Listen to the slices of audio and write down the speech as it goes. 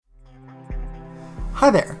Hi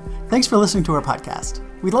there. Thanks for listening to our podcast.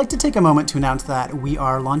 We'd like to take a moment to announce that we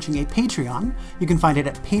are launching a Patreon. You can find it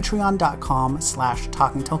at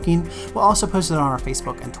patreon.com/Talking Tolkien. We'll also post it on our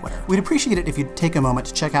Facebook and Twitter. We'd appreciate it if you'd take a moment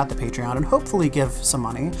to check out the Patreon and hopefully give some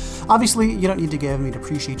money. Obviously, you don't need to give, and we'd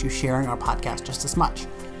appreciate you sharing our podcast just as much.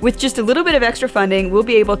 With just a little bit of extra funding, we'll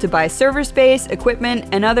be able to buy server space, equipment,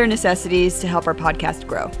 and other necessities to help our podcast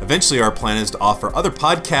grow. Eventually, our plan is to offer other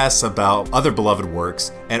podcasts about other beloved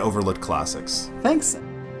works and overlooked classics. Thanks.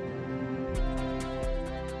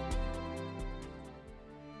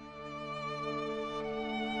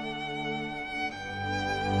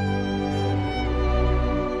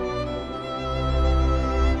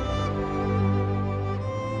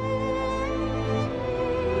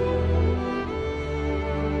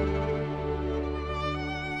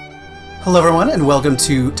 Hello everyone, and welcome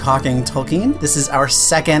to Talking Tolkien. This is our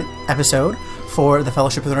second episode for the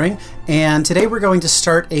Fellowship of the Ring, and today we're going to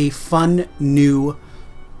start a fun new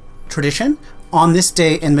tradition on this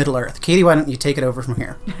day in Middle-earth. Katie, why don't you take it over from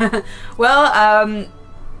here? Well,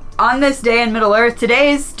 on this day in Middle-earth,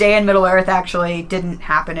 today's day in Middle-earth actually didn't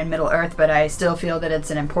happen in Middle-earth, but I still feel that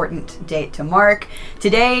it's an important date to mark.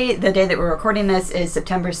 Today, the day that we're recording this, is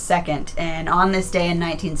September 2nd, and on this day in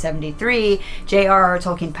 1973, J.R.R.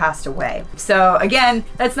 Tolkien passed away. So, again,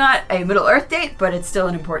 that's not a Middle-earth date, but it's still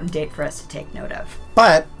an important date for us to take note of.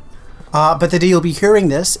 But the day you'll be hearing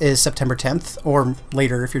this is September 10th, or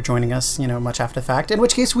later if you're joining us, much after the fact, in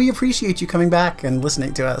which case we appreciate you coming back and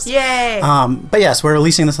listening to us. Yay! But yes, we're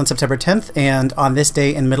releasing this on September 10th, and on this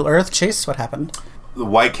day in Middle-earth, Chase, what happened? The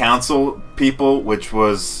White Council people, which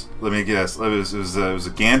was, let me guess, it was a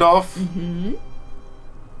Gandalf,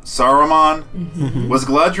 Saruman, was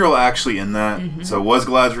Galadriel actually in that? So was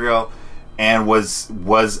Galadriel, and was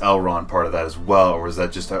Elrond part of that as well, or was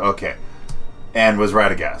that just, okay, and was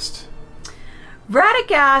Radagast?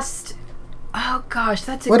 Radagast, oh gosh,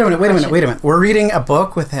 that's a Wait a good minute. question. We're reading a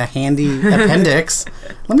book with a handy appendix.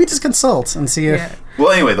 Let me just consult and see if... Yeah.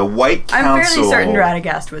 Well, anyway, the White Council... I'm fairly certain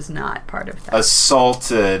Radagast was not part of that.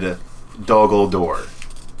 ...assaulted Dol Guldur.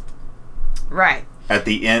 Right. At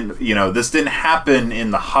the end, this didn't happen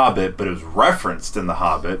in The Hobbit, but it was referenced in The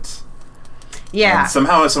Hobbit. Yeah. And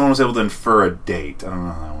somehow someone was able to infer a date. I don't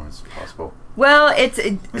know how that one is possible. Well, it's...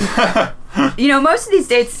 most of these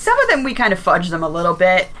dates, some of them we kind of fudge them a little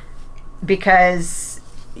bit because,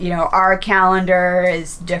 our calendar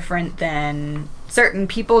is different than certain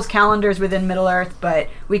people's calendars within Middle-earth, but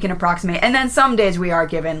we can approximate. And then some days we are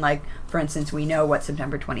given, like, for instance, we know what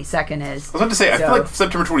September 22nd is. I was about to say, I feel like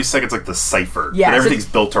September 22nd is like the cipher that everything's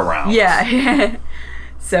built around. Yeah.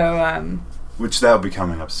 So, which that'll be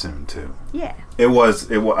coming up soon, too. Yeah. I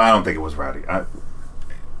don't think it was Rowdy.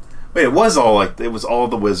 Wait, it was all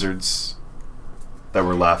the wizards that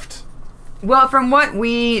were left. Well, from what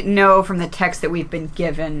we know from the text that we've been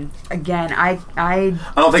given, again, I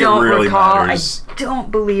don't think it really matters. I don't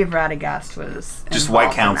believe Radagast was just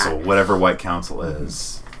White Council, whatever White Council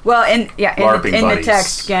is. Well, in the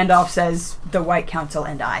text, Gandalf says the White Council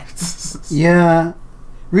and I. Yeah,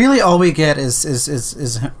 really, all we get is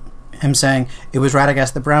him saying it was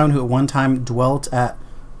Radagast the Brown who at one time dwelt at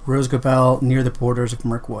Rosgobel near the borders of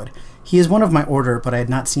Mirkwood. He is one of my order, but I had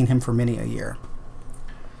not seen him for many a year.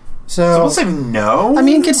 So we'll say no. I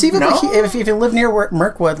mean, conceivably, if he lived near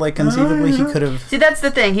Mirkwood, conceivably he could have. See, that's the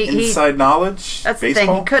thing. Inside knowledge. That's baseball?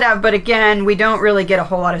 the thing. He could have, but again, we don't really get a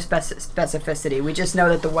whole lot of specificity. We just know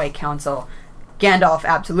that the White Council, Gandalf,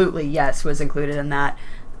 absolutely yes, was included in that.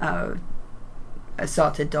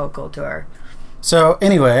 Assaulted Dol Guldur. So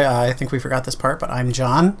anyway, I think we forgot this part, but I'm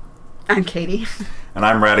John. I'm Katie. And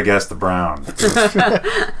I'm Radagast the Brown.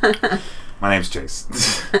 My name's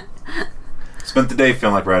Chase. Spent the day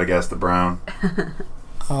feeling like Radagast the Brown.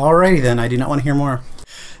 Alrighty then, I do not want to hear more.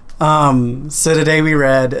 So today we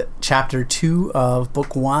read Chapter 2 of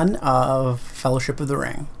Book 1 of Fellowship of the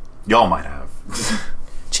Ring. Y'all might have.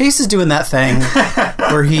 Chase is doing that thing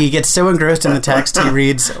where he gets so engrossed in the text he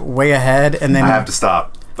reads way ahead, and then... I have to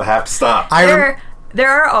stop. There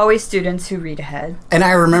are always students who read ahead. And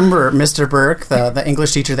I remember Mr. Burke, the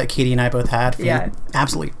English teacher that Katie and I both had,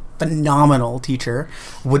 absolutely phenomenal teacher,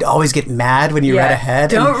 would always get mad when you read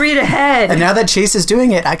ahead. Don't read ahead. And now that Chase is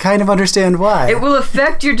doing it, I kind of understand why. It will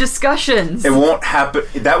affect your discussions. It won't happen.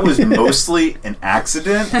 That was mostly an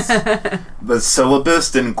accident. The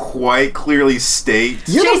syllabus didn't quite clearly state.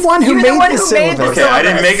 You're Chase, the one who made the syllabus.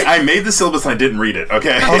 Okay, I made the syllabus and I didn't read it.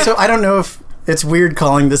 Okay. Also, I don't know if it's weird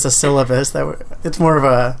calling this a syllabus. It's more of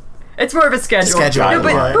a schedule. No,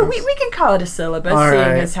 but we can call it a syllabus,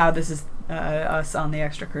 seeing as how this is us on the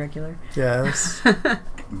extracurricular. Yes.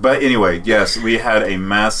 But anyway, yes, we had a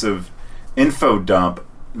massive info dump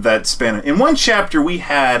that span. In one chapter, we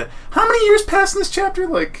had how many years passed in this chapter?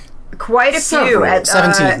 Like quite a several. few. At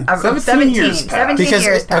 17. 17 years passed. 17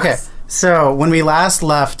 years passed. Okay, so when we last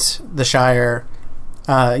left the Shire,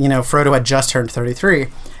 Frodo had just turned 33,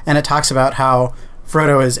 and it talks about how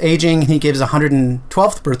Frodo is aging. He gives a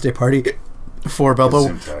 112th birthday party for Bilbo,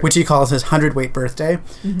 which he calls his 100-weight birthday.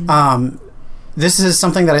 Mm-hmm. This is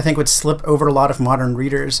something that I think would slip over a lot of modern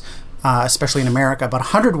readers, especially in America. But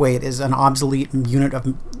 100-weight is an obsolete unit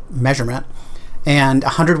of measurement, and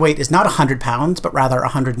 100-weight is not 100 pounds, but rather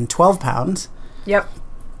 112 pounds. Yep.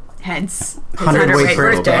 Hence, his 100-weight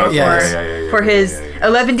birthday for his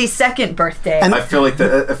 112nd birthday. And I feel like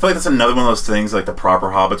that's another one of those things. Like the proper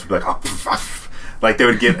hobbits would be like, oh, like they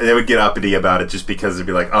would get uppity about it just because they'd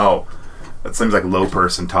be like, oh, that seems like low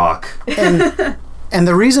person talk. And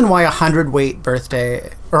the reason why 100-weight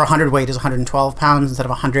birthday, or 100-weight is 112 pounds instead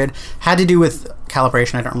of 100, had to do with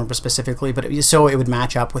calibration. I don't remember specifically, but so it would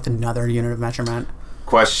match up with another unit of measurement.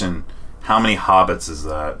 Question: how many hobbits is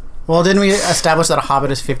that? Well, didn't we establish that a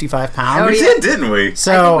hobbit is 55 pounds? Oh, we did, didn't we?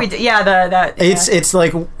 So I think we did. Yeah, it's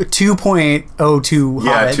like 2.02 hobbits.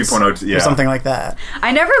 Yeah, 2.02. Yeah, or something like that.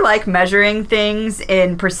 I never like measuring things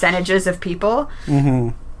in percentages of people.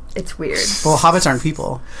 Mm-hmm. It's weird. Well, hobbits aren't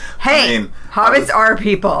people. Hey, hobbits are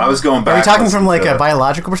people. I was going back. Are we talking from like a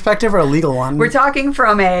biological perspective or a legal one? We're talking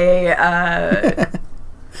from a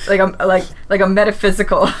like a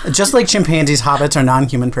metaphysical. Just like chimpanzees, hobbits are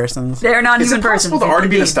non-human persons. They're non-human persons. Is it possible to already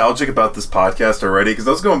be nostalgic about this podcast already? Because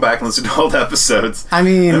I was going back and listening to old episodes. I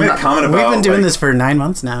mean, I made a comment about, we've been doing this for 9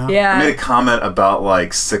 months now. Yeah. I made a comment about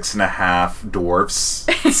like 6.5 dwarfs.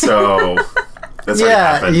 So that's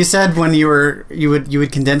you said when you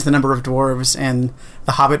would condense the number of dwarves in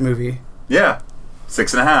the Hobbit movie. Yeah,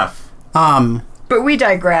 6.5. But we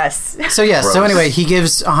digress. So yes. So anyway, he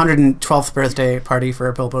gives 112th birthday party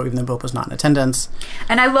for Bilbo, even though Bilbo's not in attendance.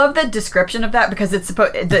 And I love the description of that because it's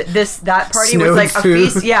supposed that party snowed was like food.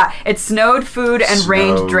 a feast. Yeah, it's snowed food and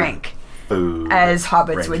rained drink, food, as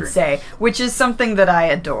hobbits would say, which is something that I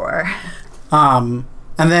adore. And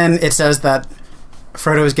then it says that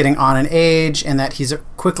Frodo is getting on in age and that he's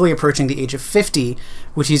quickly approaching the age of 50,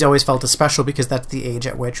 which he's always felt is special because that's the age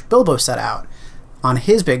at which Bilbo set out on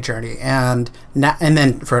his big journey. And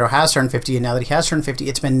then Frodo has turned 50, and now that he has turned 50,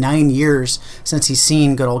 it's been 9 years since he's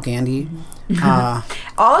seen good old Gandhi.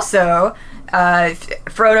 Also,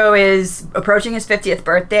 Frodo is approaching his 50th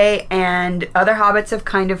birthday, and other hobbits have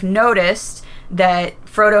kind of noticed that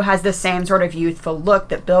Frodo has the same sort of youthful look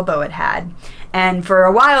that Bilbo had. And for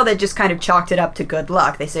a while, they just kind of chalked it up to good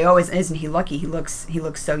luck. They say, "Oh, isn't he lucky? He looks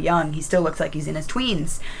so young. He still looks like he's in his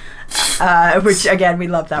tweens." Which, again, we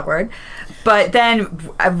love that word. But then,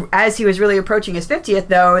 as he was really approaching his 50th,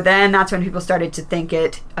 though, then that's when people started to think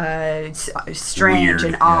it strange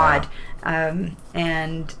and odd.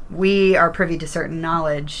 And we are privy to certain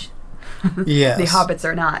knowledge. Yes. The hobbits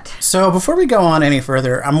are not. So before we go on any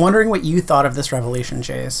further, I'm wondering what you thought of this revelation,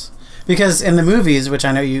 Chase. Because in the movies, which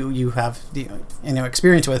I know you have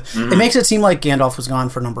experience with, it makes it seem like Gandalf was gone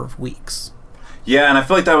for a number of weeks. Yeah, and I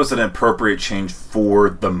feel like that was an appropriate change for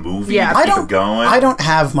the movie to keep it going. I don't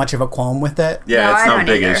have much of a qualm with it. Yeah, no, it's no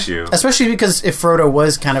big either. issue. Especially because if Frodo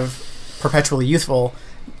was kind of perpetually youthful,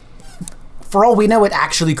 for all we know, it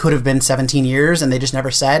actually could have been 17 years and they just never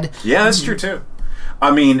said. Yeah, that's true too. I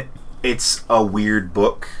mean, it's a weird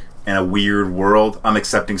book and a weird world. I'm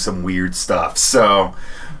accepting some weird stuff. So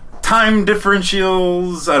time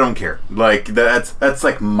differentials, I don't care. Like that's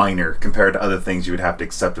like minor compared to other things you would have to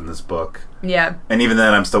accept in this book. Yeah. And even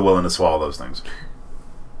then, I'm still willing to swallow those things.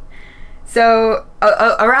 So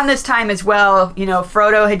around this time as well,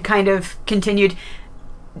 Frodo had kind of continued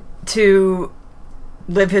to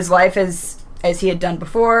live his life as he had done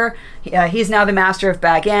before. He's now the master of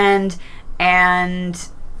Bag End, and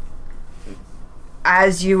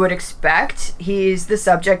as you would expect, he's the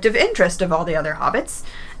subject of interest of all the other hobbits.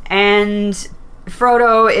 And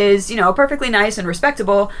Frodo is, perfectly nice and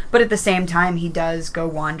respectable, but at the same time, he does go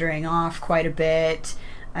wandering off quite a bit.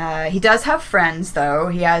 He does have friends, though.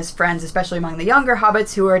 He has friends, especially among the younger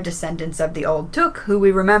hobbits, who are descendants of the Old Took, who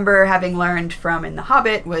we remember having learned from in The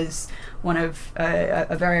Hobbit was one of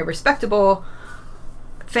a very respectable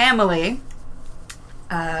family.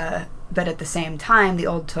 But at the same time, the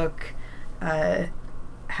Old Took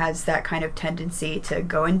has that kind of tendency to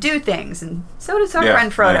go and do things, and so does our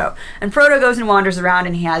friend Frodo. Yeah. And Frodo goes and wanders around,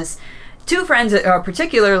 and he has two friends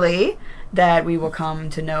particularly that we will come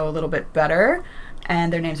to know a little bit better,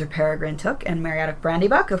 and their names are Peregrine Took and Merry of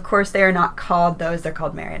Brandybuck. Of course, they are not called those; they're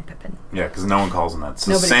called Merry and Pippin. Yeah, because no one calls them that.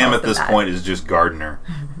 So Nobody Sam calls at this them point is just Gardener.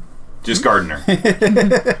 Just gardener.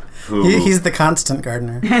 He's the constant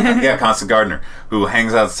gardener. Yeah, constant gardener who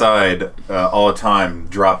hangs outside all the time,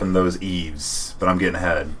 dropping those eaves. But I'm getting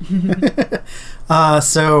ahead.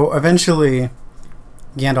 So eventually,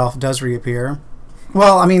 Gandalf does reappear.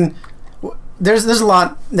 Well, I mean, there's a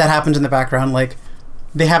lot that happens in the background. Like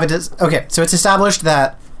they have it. Okay, so it's established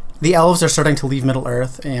that the elves are starting to leave Middle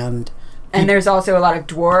Earth, and there's also a lot of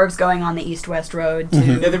dwarves going on the east-west road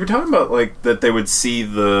too. Yeah, they were talking about like that they would see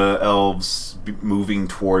the elves moving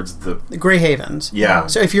towards the Grey Havens. Yeah.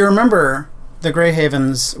 So if you remember the Grey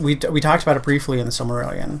Havens, we talked about it briefly in the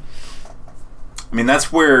Silmarillion. I mean, that's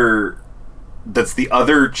the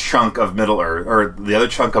other chunk of Middle Earth, or the other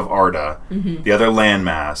chunk of Arda, the other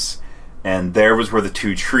landmass, and there was where the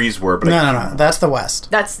two trees were. But No, that's the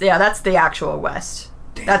west. That's the actual west.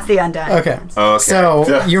 Damn. That's the Undying. Okay. Lands. Okay.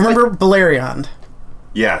 So you remember Beleriand?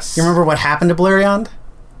 Yes. You remember what happened to Beleriand?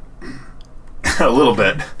 A little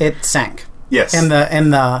bit. It sank. Yes. In the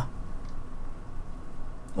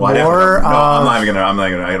well, I don't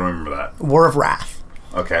remember that. War of Wrath.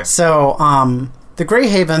 Okay. So the Grey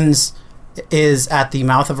Havens is at the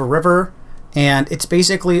mouth of a river, and it's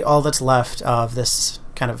basically all that's left of this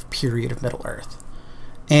kind of period of Middle Earth.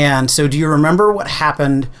 And so do you remember what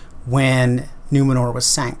happened when Numenor was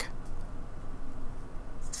sank?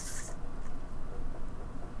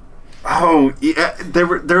 Oh, yeah,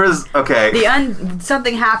 there is okay.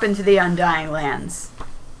 Something happened to the Undying Lands.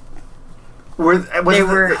 Was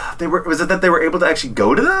it that they were able to actually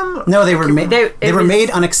go to them? No, they were made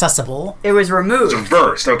inaccessible. It was removed. It was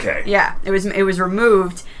reversed. Okay. Yeah, it was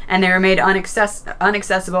removed, and they were made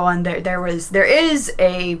inaccessible. And there is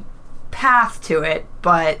a path to it,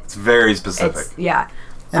 but it's very specific.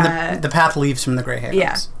 And the path leaves from the Grey Havens.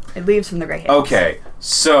 Yeah, it leaves from the Grey Havens. Okay,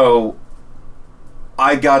 so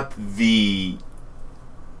I got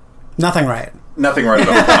nothing right. Nothing right at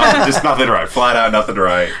all. Just nothing right. Flat out, nothing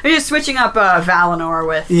right. You're just switching up Valinor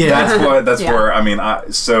with. Yeah. That's where, I mean,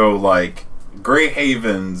 so, like, Grey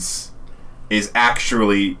Havens is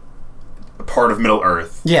actually a part of Middle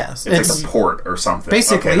Earth. Yes. It's like a port or something.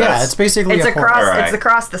 Basically, okay, it's basically a port. It's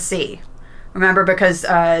across the sea. Remember, because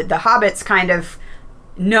the hobbits kind of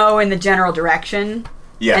know in the general direction.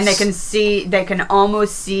 Yes. And they can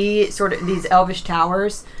almost see sort of these elvish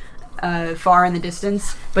towers far in the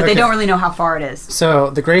distance, but they don't really know how far it is. So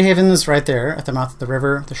the Grey Haven is right there at the mouth of the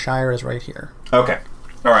river. The Shire is right here. Okay,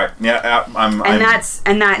 all right. Yeah,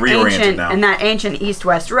 that ancient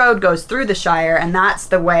east-west road goes through the Shire, and that's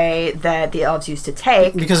the way that the elves used to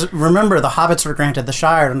take. Because remember, the hobbits were granted the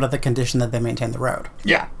Shire under the condition that they maintain the road.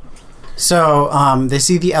 Yeah. So they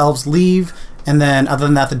see the elves leave. And then, other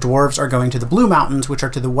than that, the dwarves are going to the Blue Mountains, which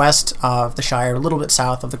are to the west of the Shire, a little bit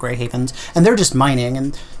south of the Grey Havens, and they're just mining.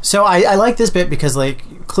 And so I like this bit because,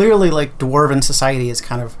 like, clearly, like, dwarven society is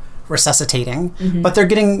kind of resuscitating, but they're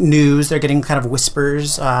getting news, they're getting kind of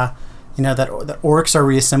whispers, that orcs are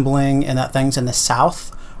reassembling, and that things in the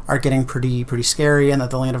south are getting pretty scary, and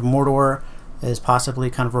that the land of Mordor is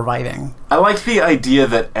possibly kind of reviving. I like the idea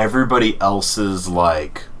that everybody else's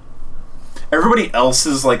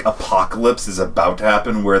apocalypse is about to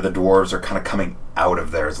happen, where the dwarves are kind of coming out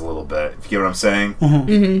of theirs a little bit. If you get what I'm saying?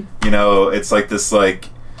 Mm-hmm. You know, it's like this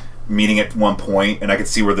meeting at one point, and I could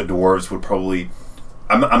see where the dwarves would probably.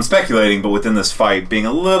 I'm speculating, but within this fight, being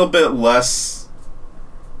a little bit less,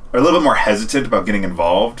 or a little bit more hesitant about getting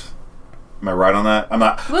involved. Am I right on that? I'm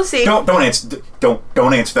not. We'll see. Don't answer.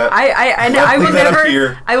 Don't answer that.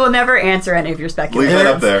 I will never answer any of your speculations. Leave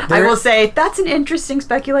that up there. I will say that's an interesting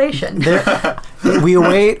speculation. we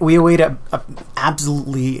await a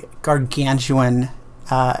absolutely gargantuan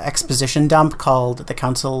exposition dump called the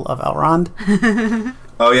Council of Elrond.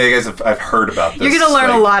 Oh yeah, you guys I've heard about this. You're going to learn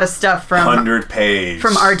a lot of stuff from 100-page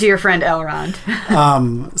from our dear friend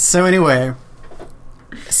Elrond. So anyway,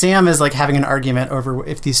 Sam is having an argument over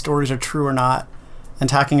if these stories are true or not, and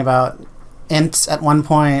talking about Ents at one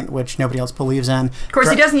point, which nobody else believes in. Of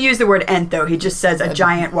course, he doesn't use the word Ent, though. He just says a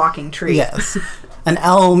giant walking tree. Yes. An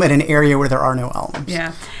elm in an area where there are no elms.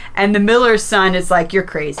 Yeah. And the miller's son is like, you're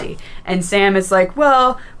crazy. And Sam is like,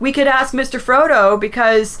 well, we could ask Mr. Frodo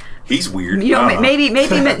because... He's weird. You know, maybe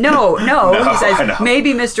no. He says,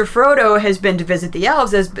 maybe Mr. Frodo has been to visit the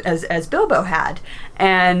elves as Bilbo had.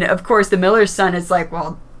 And, of course, the miller's son is like,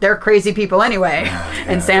 well, they're crazy people anyway.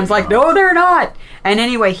 And Sam's like, no, they're not. And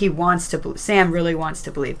anyway, Sam really wants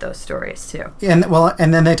to believe those stories, too.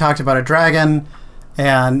 And then they talked about a dragon...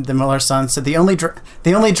 And the miller's son said the only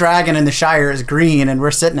dragon in the Shire is green, and we're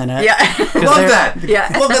sitting in it. Yeah, love that.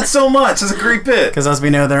 Yeah, love that so much. It's a great bit. Because as we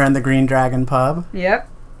know, they're in the Green Dragon pub. Yep.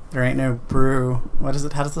 There ain't no brew. What is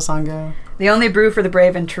it? How does the song go? The only brew for the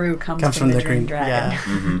brave and true comes from the Green Dragon.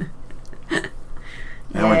 Yeah.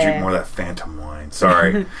 I want to drink more of that phantom wine.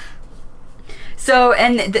 Sorry. So,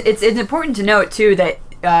 and it's important to note, too, that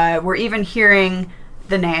we're even hearing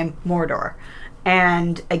the name Mordor.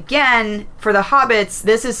 And again, for the hobbits,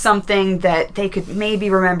 this is something that they could maybe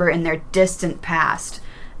remember in their distant past.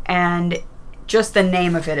 And just the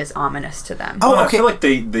name of it is ominous to them. Oh, okay. I feel like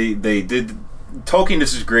they did... Tolkien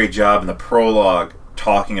does a great job in the prologue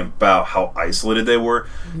talking about how isolated they were.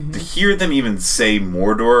 To hear them even say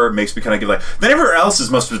Mordor makes me kind of get like... Then everywhere else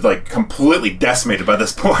must have been like completely decimated by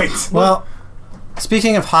this point. Well,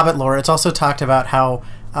 speaking of Hobbit lore, it's also talked about how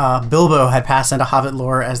Bilbo had passed into Hobbit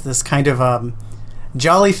lore as this kind of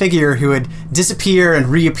jolly figure who would disappear and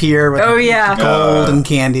reappear with gold and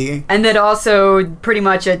candy. And that also pretty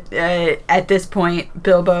much at this point,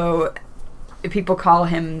 Bilbo... People call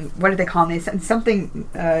him, what do they call him? Something,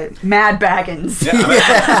 Mad Baggins.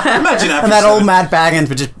 Yeah, imagine after... And that old Mad Baggins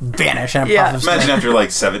would just vanish. Imagine after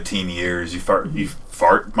like 17 years, you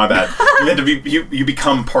fart, my bad. You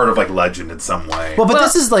become part of like legend in some way. Well,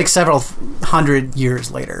 this is like several hundred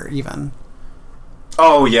years later, even.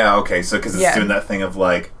 Oh, yeah, okay. So, because it's doing that thing of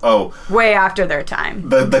like, way after their time.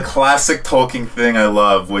 The classic Tolkien thing I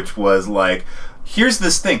love, which was like, here's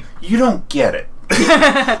this thing. You don't get it.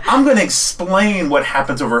 I'm going to explain what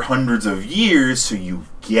happens over hundreds of years so you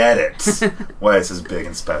get it. Why it's as big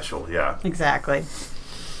and special, yeah. Exactly.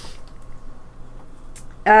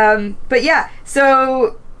 But yeah,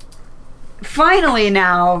 so finally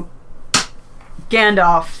now,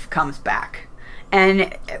 Gandalf comes back.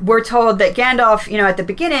 And we're told that Gandalf, at the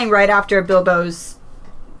beginning, right after Bilbo's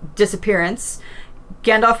disappearance,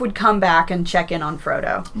 Gandalf would come back and check in on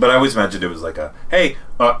Frodo. But I always imagined it was like hey,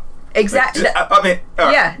 exactly.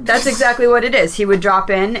 Yeah, that's exactly what it is. He would drop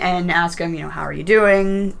in and ask him, how are you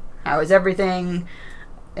doing? How is everything?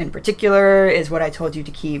 In particular, is what I told you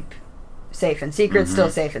to keep safe and secret still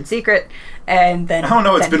safe and secret? And then I don't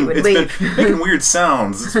know. It's been leave. making weird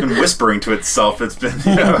sounds. It's been whispering to itself. It's been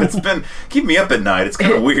it's been keeping me up at night. It's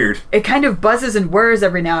kind of weird. It kind of buzzes and whirs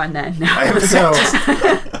every now and then. So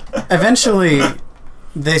eventually,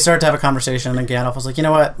 they start to have a conversation, and Gandalf was like, you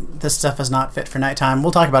know what? This stuff is not fit for nighttime.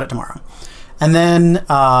 We'll talk about it tomorrow. And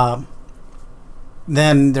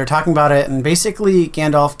then they're talking about it, and basically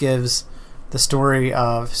Gandalf gives the story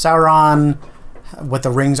of Sauron, what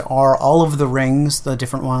the rings are, all of the rings, the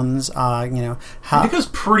different ones, how... It goes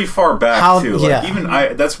pretty far back, too. Like, even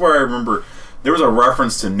that's where I remember there was a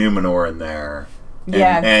reference to Numenor in there.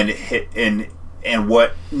 And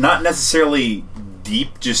what, not necessarily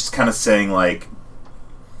deep, just kind of saying, like,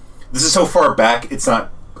 this is so far back, it's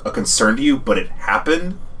not a concern to you, but it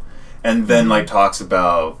happened. And then, talks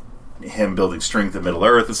about him building strength in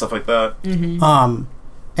Middle-earth and stuff like that.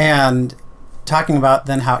 And talking about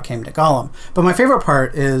then how it came to Gollum. But my favorite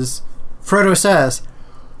part is Frodo says,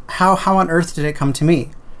 how on earth did it come to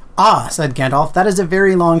me? Ah, said Gandalf, that is a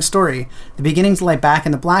very long story. The beginnings lie back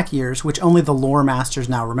in the Black Years, which only the lore masters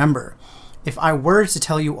now remember. If I were to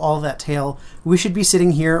tell you all that tale, we should be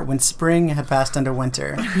sitting here when spring had passed into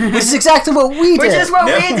winter. Which is exactly what we did. Which is what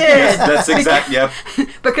we did. Yes, that's exactly, yep.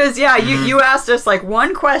 Because, you asked us,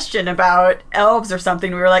 one question about elves or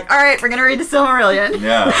something. We were like, all right, we're going to read the Silmarillion.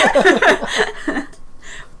 Yeah.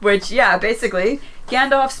 Which, basically,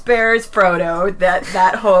 Gandalf spares Frodo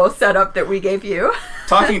that whole setup that we gave you.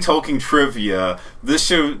 Talking Tolkien trivia, this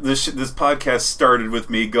podcast started with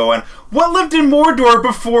me going, what lived in Mordor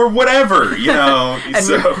before whatever,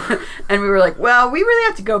 and we were like, well, we really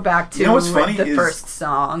have to go back to the first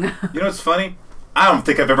song. You know what's funny? I don't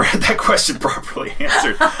think I've ever had that question properly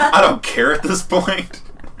answered. I don't care at this point.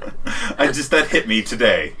 That hit me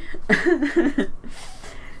today.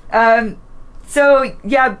 So,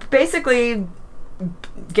 basically,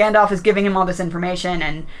 Gandalf is giving him all this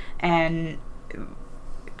information, and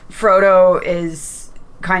Frodo is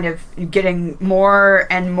kind of getting more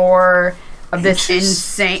and more of this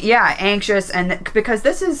anxious, and because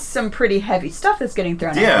this is some pretty heavy stuff that's getting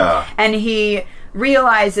thrown at him. And he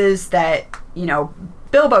realizes that,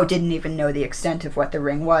 Bilbo didn't even know the extent of what the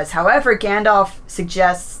ring was. However, Gandalf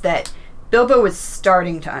suggests that Bilbo was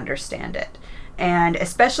starting to understand it. And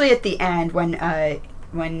especially at the end,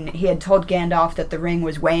 when he had told Gandalf that the ring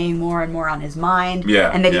was weighing more and more on his mind,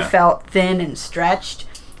 and that he felt thin and stretched,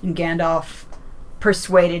 and Gandalf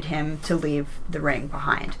persuaded him to leave the ring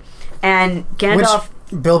behind. And Gandalf...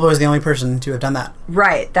 Which Bilbo is the only person to have done that.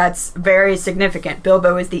 Right, that's very significant.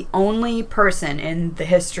 Bilbo is the only person in the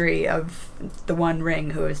history of the One Ring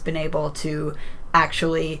who has been able to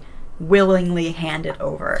actually willingly hand it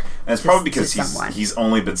over. And it's probably because he's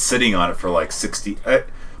only been sitting on it for 60...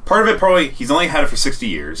 part part of it probably he's only had it for 60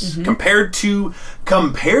 years compared to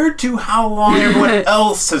how long everyone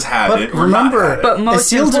else has had it. But remember, But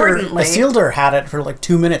most importantly, Isildur had it for like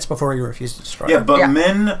 2 minutes before he refused to destroy it. Yeah, but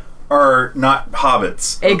men are not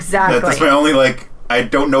hobbits. Exactly. That's my only I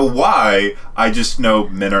don't know why. I just know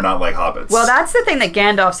men are not like hobbits. well, that's the thing that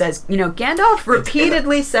Gandalf says. Gandalf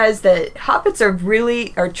repeatedly says that hobbits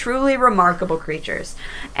are truly remarkable creatures.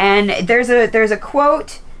 And there's a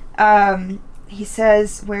quote. He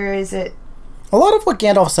says, where is it? A lot of what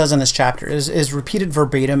Gandalf says in this chapter is repeated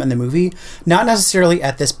verbatim in the movie. Not necessarily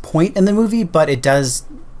at this point in the movie, but it does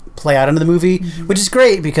play out into the movie, which is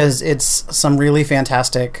great because it's some really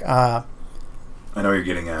fantastic... I know what you're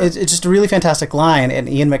getting at. It's just a really fantastic line, and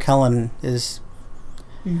Ian McKellen is...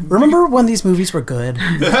 Remember when these movies were good?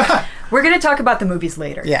 We're going to talk about the movies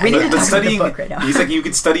later. Yeah. We need to But talk about the book right now. He's like, you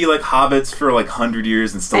could study hobbits for 100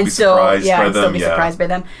 years and still be surprised by them. Still be surprised by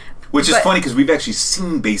them. Which is funny because we've actually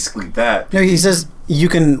seen basically that. No, he says you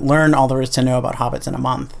can learn all there is to know about hobbits in a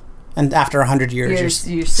month. And after 100 years,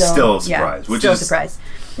 You're still surprised. Which still is surprised.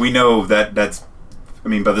 We know that's... I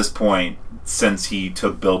mean, by this point, since he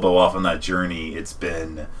took Bilbo off on that journey, it's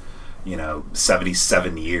been,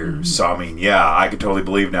 77 years. So, I mean, yeah, I could totally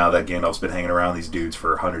believe now that Gandalf's been hanging around these dudes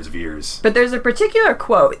for hundreds of years. But there's a particular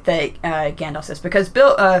quote that Gandalf says, because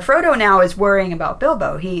Frodo now is worrying about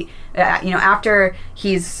Bilbo. He, after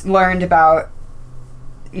he's learned about,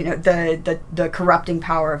 the corrupting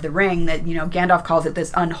power of the ring, that, Gandalf calls it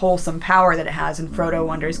this unwholesome power that it has, and Frodo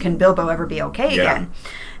wonders, can Bilbo ever be okay again?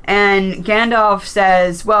 And Gandalf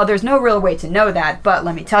says, well, there's no real way to know that, but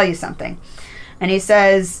let me tell you something. And he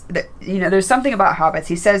says, that, there's something about hobbits.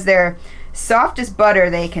 He says they're soft as butter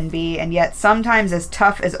they can be, and yet sometimes as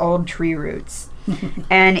tough as old tree roots.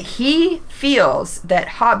 And he feels that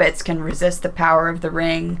hobbits can resist the power of the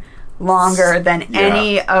ring longer than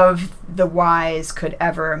any of the wise could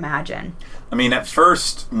ever imagine. I mean, at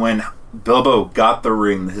first, when Bilbo got the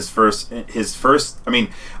ring, his first, I mean,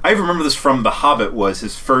 I remember this from The Hobbit, was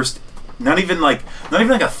his first, not even like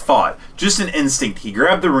a thought, just an instinct. He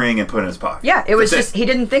grabbed the ring and put it in his pocket. Yeah, it was he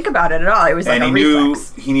didn't think about it at all. It was like a reflex. And he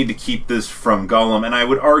knew he needed to keep this from Gollum, and I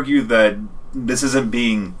would argue that this isn't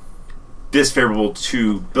being disfavorable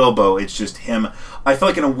to Bilbo, it's just him, I feel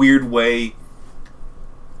like in a weird way,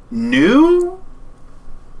 knew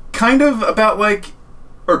kind of about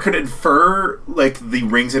or could infer the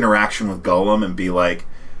ring's interaction with Gollum and be like,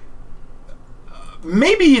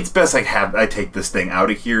 maybe it's best I take this thing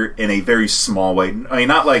out of here in a very small way. I mean,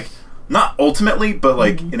 not ultimately,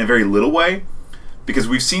 but in a very little way, because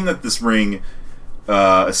we've seen that this ring,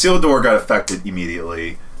 Isildur got affected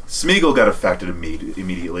immediately. Smeagol got affected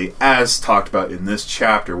immediately, as talked about in this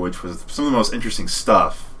chapter, which was some of the most interesting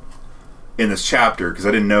stuff in this chapter, because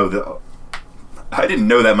I didn't know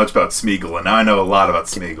that much about Smeagol, and now I know a lot about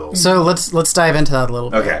Smeagol. So let's dive into that a little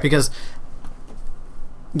bit. Okay. Because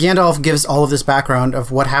Gandalf gives all of this background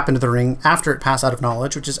of what happened to the ring after it passed out of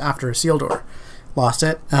knowledge, which is after Isildur lost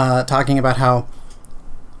it, talking about how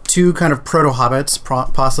two kind of proto-hobbits,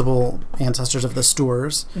 possible ancestors of the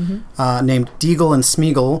Stoors, named Deagle and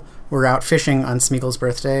Smeagol, were out fishing on Smeagol's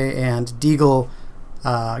birthday, and Deagle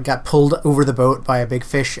got pulled over the boat by a big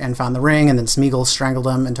fish and found the ring, and then Smeagol strangled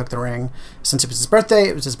him and took the ring. Since it was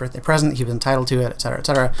his birthday present, he was entitled to it, etc.,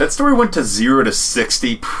 etc. That story went to 0 to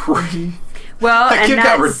 60 pretty... Well, that kid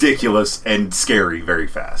got ridiculous and scary very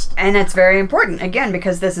fast. And that's very important, again,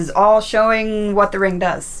 because this is all showing what the ring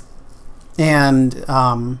does. And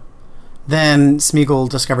then Smeagol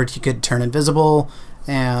discovered he could turn invisible,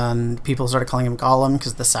 and people started calling him Gollum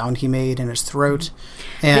because of the sound he made in his throat.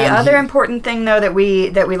 And the other important thing, though, that we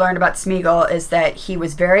learned about Smeagol is that he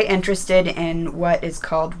was very interested in what is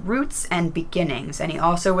called roots and beginnings, and he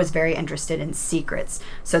also was very interested in secrets.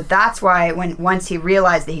 So that's why once he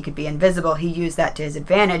realized that he could be invisible, he used that to his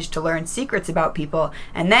advantage to learn secrets about people,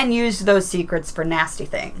 and then used those secrets for nasty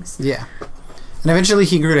things. Yeah. And eventually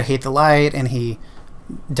he grew to hate the light, and he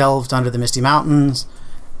delved under the Misty Mountains,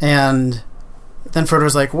 and then Frodo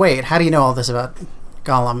was like, wait, how do you know all this about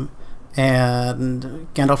Gollum?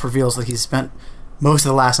 And Gandalf reveals that he's spent most of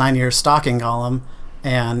the last 9 years stalking Gollum,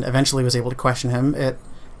 and eventually was able to question him. It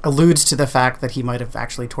alludes to the fact that he might have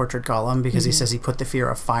actually tortured Gollum, because he says he put the fear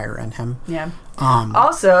of fire in him. Yeah.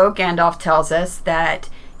 Also, Gandalf tells us that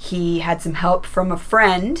he had some help from a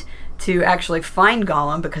friend to actually find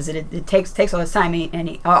Gollum, because it takes all this time.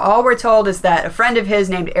 All we're told is that a friend of his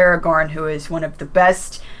named Aragorn, who is one of the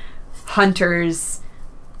best hunters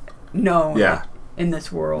known in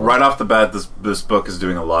this world. Right off the bat, this book is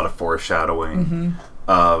doing a lot of foreshadowing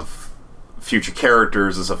of future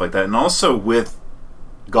characters and stuff like that, and also with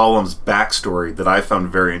Gollum's backstory that I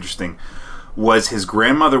found very interesting was his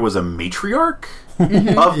grandmother was a matriarch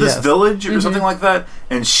of this village or something like that,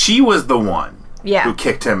 and she was the one who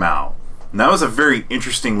kicked him out. And that was a very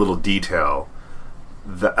interesting little detail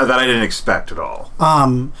that I didn't expect at all.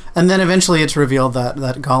 And then eventually it's revealed that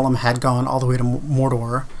Gollum had gone all the way to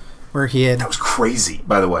Mordor, where he had... That was crazy,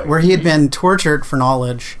 by the way. Where he had been tortured for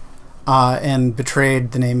knowledge and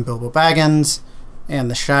betrayed the name Bilbo Baggins and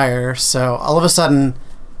the Shire. So all of a sudden,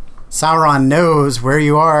 Sauron knows where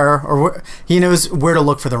you are, or he knows where to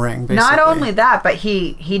look for the ring, basically. Not only that, but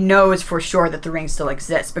he knows for sure that the ring still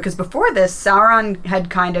exists. Because before this, Sauron had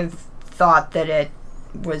kind of thought that it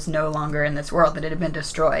was no longer in this world, that it had been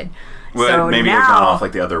destroyed. Well, so maybe now, it had gone off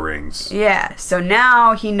like the other rings. Yeah, so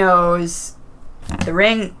now he knows the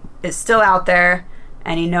ring is still out there,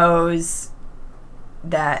 and he knows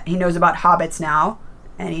about hobbits now,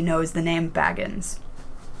 and he knows the name Baggins.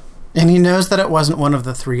 And he knows that it wasn't one of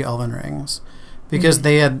the 3 elven rings, because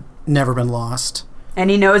they had never been lost. And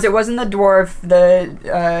he knows it wasn't the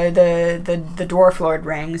dwarf lord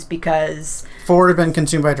rings, because 4 had been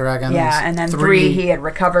consumed by dragons. Yeah, and then 3 he had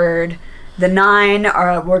recovered. The 9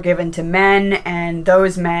 were given to men, and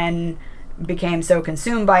those men became so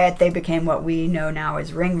consumed by it, they became what we know now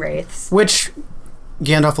as ring wraiths. Which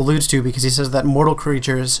Gandalf alludes to, because he says that mortal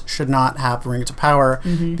creatures should not have rings of power,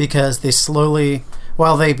 because they slowly,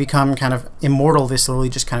 while they become kind of immortal, they slowly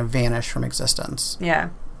just kind of vanish from existence. Yeah.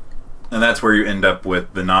 And that's where you end up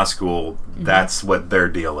with the Nazgul. That's what their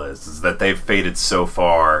deal is that they've faded so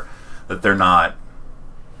far that they're not...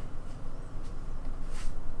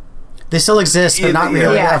 They still exist, but not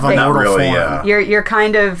really of a mortal form. Yeah. You're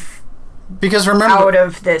kind of because remember, out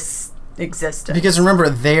of this existence. Because remember,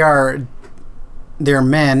 they're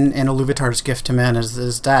men, and Iluvatar's gift to men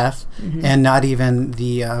is death, and not even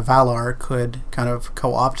the Valar could kind of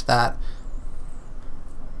co-opt that.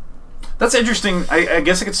 That's interesting. I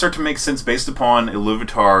guess it could start to make sense based upon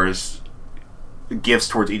Iluvatar's gifts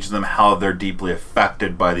towards each of them, how they're deeply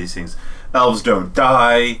affected by these things. Elves don't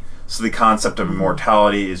die, so the concept of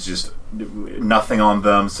immortality is just nothing on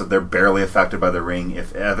them, so they're barely affected by the ring,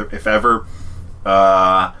 if ever.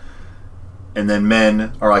 And then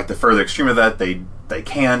men are like the further extreme of that. They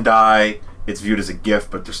can die. It's viewed as a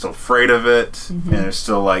gift, but they're still afraid of it, and there's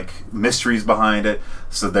still like mysteries behind it.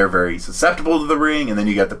 So they're very susceptible to the ring. And then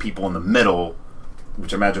you got the people in the middle,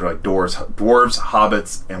 which I imagine are like dwarves,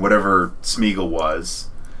 hobbits, and whatever Smeagol was.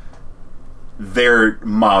 They're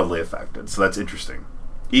mildly affected, so that's interesting.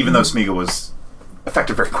 Even though Smeagol was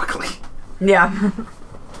affected very quickly. Yeah.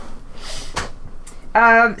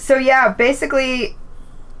 So yeah, basically,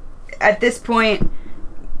 at this point,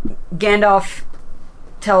 Gandalf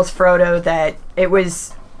tells Frodo that it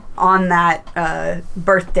was on that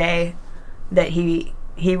birthday that he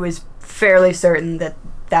was fairly certain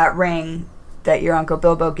that ring that your Uncle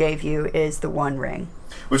Bilbo gave you is the One Ring.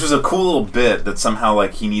 Which was a cool little bit that somehow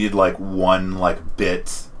like he needed like one like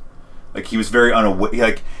bit. Like he was very unaware.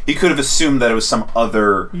 Like he could have assumed that it was some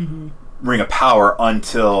other ring of power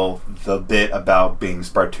until the bit about being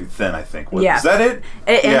spread too thin, I think. Is that it?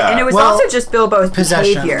 And it was also just Bilbo's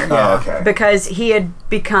possession. behavior. Oh, okay. Because he had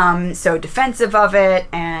become so defensive of it,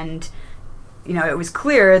 and it was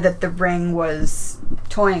clear that the ring was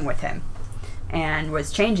toying with him and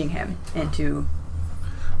was changing him into...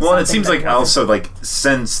 Well, it seems like also, like,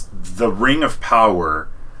 since the Ring of Power,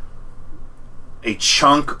 a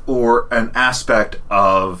chunk or an aspect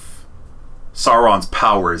of Sauron's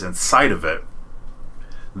power is inside of it,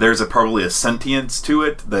 there's probably a sentience to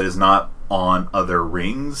it that is not on other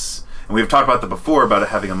rings. And we've talked about that before, about it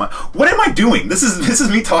having a mind. What am I doing? This is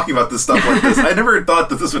me talking about this stuff like this. I never thought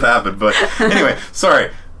that this would happen, but anyway, sorry.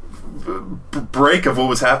 Break of what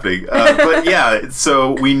was happening. But yeah,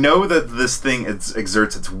 so we know that this thing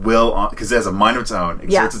exerts its will on, because it has a mind of its own,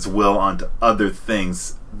 exerts its will onto other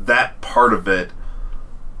things. That part of it,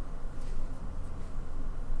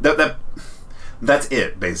 that's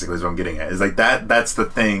it, basically, is what I'm getting at. Is like that's the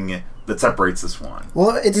thing that separates this one.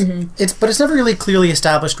 Well, but it's never really clearly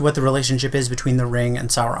established what the relationship is between the ring and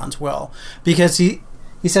Sauron's will, because he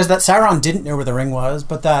says that Sauron didn't know where the ring was,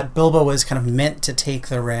 but that Bilbo was kind of meant to take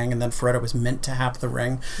the ring, and then Frodo was meant to have the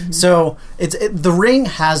ring. Mm-hmm. So the ring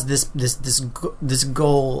has this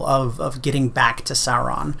goal of getting back to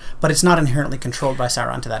Sauron, but it's not inherently controlled by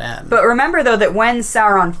Sauron to that end. But remember, though, that when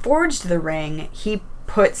Sauron forged the ring, he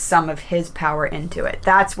put some of his power into it.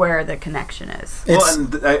 That's where the connection is.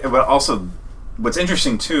 But also, what's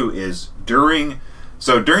interesting too is during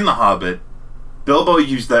The Hobbit, Bilbo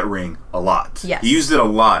used that ring a lot. Yes. He used it a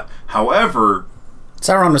lot. However,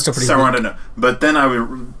 Sauron was still pretty weak. But then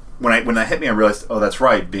when that hit me, I realized, oh, that's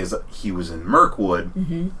right, because he was in Mirkwood,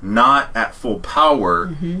 not at full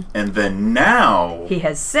power, and then now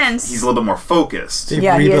he's a little bit more focused. They've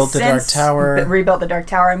rebuilt the Dark Tower. Rebuilt the Dark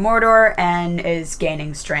Tower in Mordor and is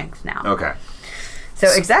gaining strength now. Okay. So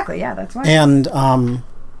exactly, yeah, that's why. And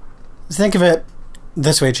think of it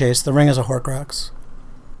this way, Chase. The ring is a Horcrux.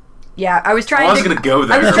 Yeah, I was trying going to go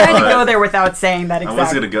there. I was trying to go there without saying that exactly. I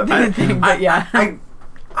wasn't going to go. But yeah. I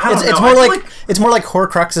don't know. It's more like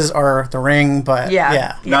Horcruxes are the ring, but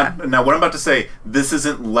yeah. Now, what I'm about to say, this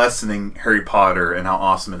isn't lessening Harry Potter and how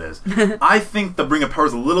awesome it is. I think the Ring of Power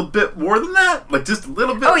is a little bit more than that, like just a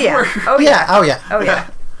little bit more. Oh yeah.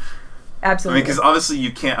 Absolutely. I mean, because obviously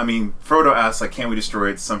you can't. I mean, Frodo asks, like, can't we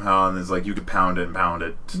destroy it somehow? And it's like you could pound it,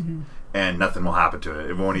 and nothing will happen to it.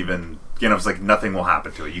 It won't even. It's like nothing will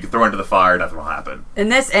happen to it. You can throw it into the fire, nothing will happen.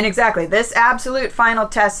 And this absolute final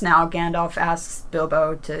test now, Gandalf asks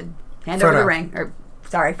Bilbo to hand over the ring. Or,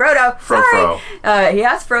 sorry, Frodo. He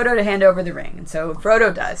asks Frodo to hand over the ring. And so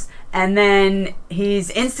Frodo does. And then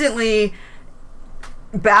he's instantly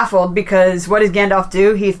baffled because what does Gandalf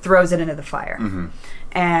do? He throws it into the fire.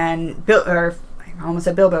 And I almost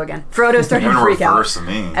said Bilbo again. Frodo started to freak out.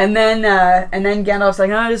 And then Gandalf's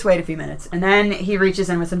like, no, just wait a few minutes. And then he reaches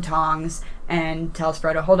in with some tongs and tells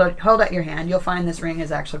Frodo, hold out your hand. You'll find this ring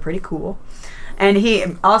is actually pretty cool. And he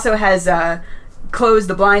also has closed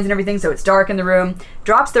the blinds and everything, so it's dark in the room.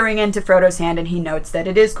 Drops the ring into Frodo's hand, and he notes that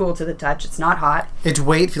it is cool to the touch. It's not hot. Its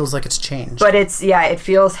weight feels like it's changed. But it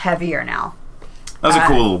feels heavier now. That was a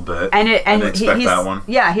cool little bit. I didn't expect that one.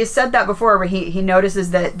 Yeah, he's said that before, where he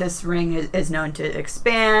notices that this ring is known to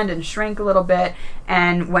expand and shrink a little bit,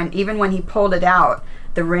 and when he pulled it out,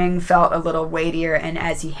 the ring felt a little weightier, and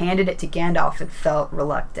as he handed it to Gandalf, it felt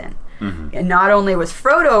reluctant. And not only was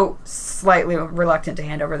Frodo slightly reluctant to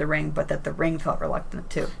hand over the ring, but that the ring felt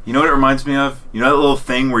reluctant too. You know what it reminds me of? You know that little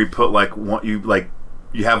thing where you put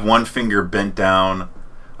you have one finger bent down.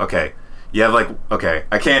 Okay. You have I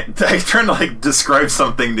trying to describe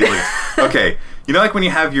something okay, you know, like when you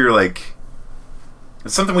have your it's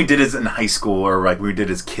something we did as in high school or we did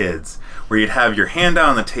as kids, where you'd have your hand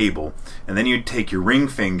down on the table and then you'd take your ring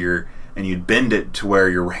finger and you'd bend it to where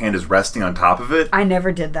your hand is resting on top of it. I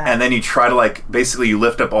never did that. And then you try to basically you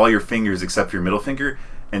lift up all your fingers except your middle finger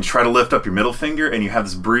and try to lift up your middle finger, and you have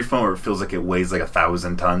this brief moment where it feels like it weighs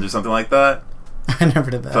 1,000 tons or something like that. I never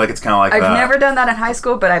did that. I feel like it's kind of like I've that. I've never done that in high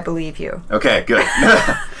school, but I believe you. Okay, good.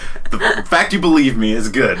 The fact you believe me is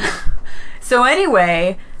good. So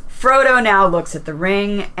anyway, Frodo now looks at the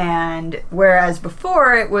ring, and whereas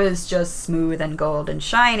before it was just smooth and gold and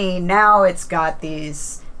shiny, now it's got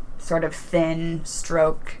these sort of thin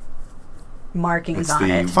stroke markings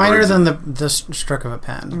on it. Finer than the stroke of a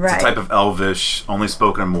pen. Right. It's a type of Elvish, only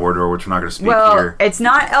spoken in Mordor, which we're not going to speak here. Well, it's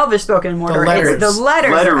not Elvish spoken in Mordor. It's the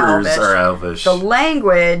letters are Elvish. The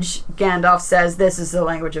language, Gandalf says, this is the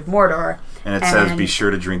language of Mordor. And it says, be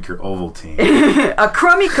sure to drink your Ovaltine. A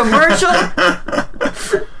crummy commercial.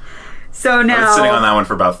 So now... I've been sitting on that one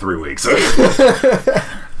for about 3 weeks.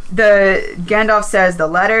 Gandalf says the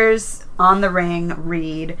letters on the ring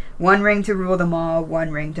read, one ring to rule them all,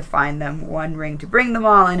 one ring to find them, one ring to bring them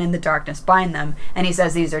all, and in the darkness bind them. And he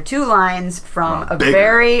says these are 2 lines from a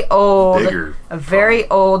very old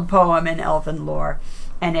poem in elven lore.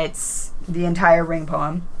 And it's the entire ring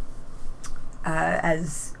poem,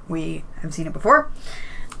 as we have seen it before.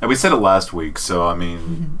 And we said it last week, so I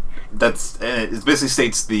mean, it basically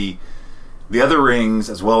states the other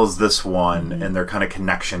rings as well as this one and their kind of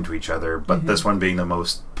connection to each other, but this one being the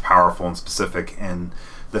most powerful and specific, and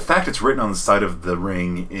the fact it's written on the side of the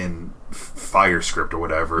ring in fire script or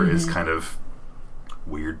whatever is kind of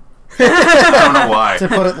weird. I don't know why. To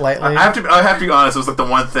put it lightly. I have to be honest, it was the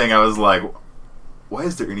one thing I was like, why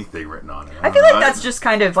is there anything written on it? I feel like that's just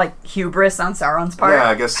kind of hubris on Sauron's part. Yeah,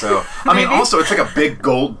 I guess so. I mean, also, it's a big,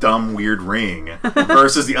 gold, dumb, weird ring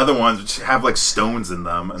versus the other ones which have, stones in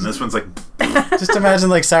them, and this one's Just imagine,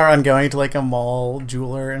 Sauron going to, a mall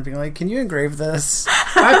jeweler and being like, can you engrave this?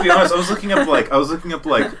 I have to be honest, I was looking up,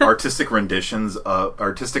 artistic renditions,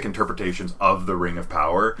 artistic interpretations of the Ring of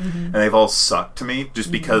Power, and they've all sucked to me, just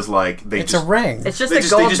because, It's a ring. It's just a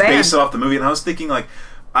gold band. They just base it off the movie, and I was thinking,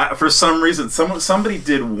 for some reason, somebody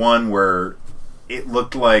did one where it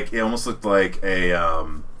almost looked like a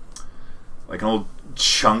an old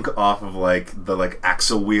chunk off of the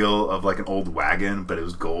axle wheel of an old wagon, but it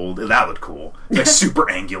was gold. That looked cool. Super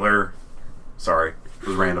angular. Sorry, it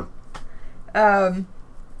was random.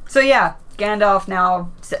 So yeah, Gandalf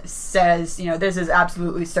now says, this is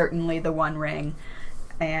absolutely certainly the One Ring,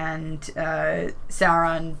 and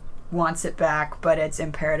Sauron wants it back, but it's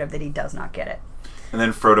imperative that he does not get it. And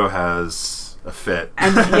then Frodo has a fit.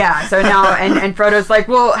 And yeah, so now and Frodo's like,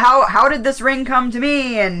 well, how did this ring come to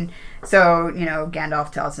me? And so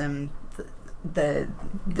Gandalf tells him the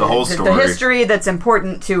whole story, the history that's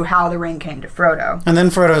important to how the ring came to Frodo. And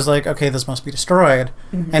then Frodo's like, okay, this must be destroyed.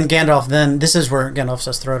 Mm-hmm. And Gandalf then, this is where Gandalf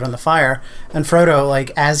says throw it in the fire. And Frodo,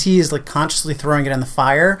 like, as he is like consciously throwing it in the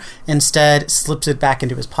fire, instead slips it back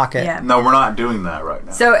into his pocket. Yeah. No, we're not doing that right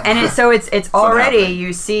now. So it's already happening.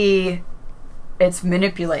 you see it's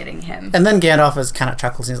manipulating him. And then Gandalf is kind of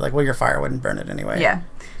chuckles and he's like, well, your fire wouldn't burn it anyway. Yeah.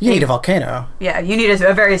 You need a volcano. Yeah, you need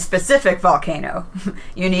a very specific volcano.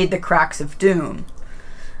 You need the cracks of doom.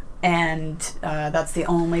 And that's the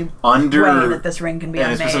only way that this ring can be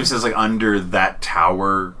unmade. And it specifically says, like, under that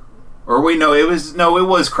tower. Or wait, no, it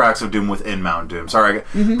was cracks of doom within Mount Doom. Sorry.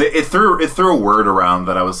 Mm-hmm. It threw a word around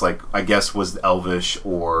that I was like, I guess was Elvish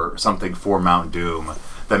or something for Mount Doom.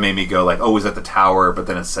 That made me go like, oh, is that the tower? But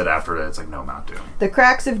then it said after that, it's like, no, Mount Doom. The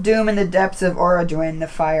cracks of doom in the depths of Orodruin, the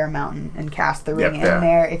fire mountain, and cast the ring in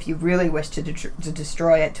there if you really wish to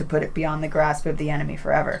destroy it, to put it beyond the grasp of the enemy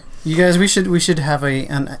forever. You guys, we should have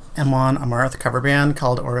an Amon Amarth cover band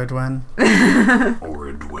called Orodruin.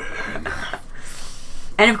 Orodruin.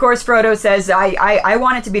 And of course, Frodo says, I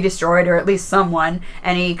want it to be destroyed, or at least someone.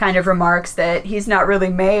 And he kind of remarks that he's not really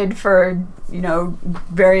made for,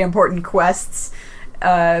 very important quests.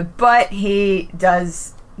 But he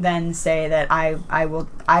does then say that I will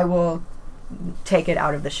take it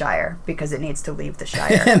out of the Shire because it needs to leave the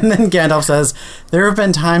Shire. And then Gandalf says, there have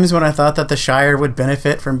been times when I thought that the Shire would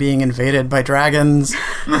benefit from being invaded by dragons,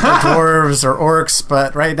 or dwarves, or orcs,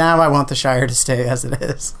 but right now I want the Shire to stay as it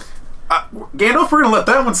is. Gandalf, we're gonna let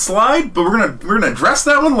that one slide, but we're gonna address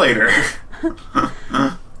that one later.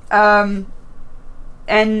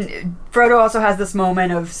 And Frodo also has this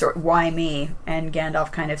moment of why me? And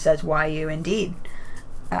Gandalf kind of says, why you indeed?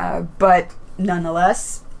 But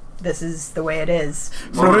nonetheless, this is the way it is.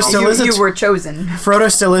 You were chosen.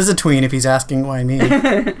 Frodo still is a tween if he's asking why me.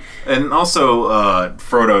 And also,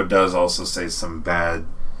 Frodo does also say some bad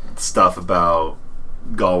stuff about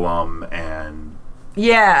Gollum and...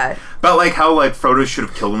 Yeah. About like how Frodo should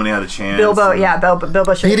have killed him when he had a chance. Bilbo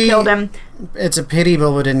should have killed him. It's a pity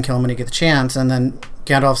Bilbo didn't kill him when he got the chance, and then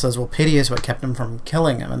Gandalf says, well, pity is what kept him from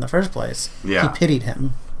killing him in the first place. Yeah. He pitied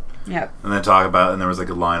him. Yep. And then there was like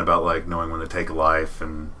a line about like knowing when to take a life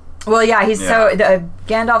and... Well, yeah,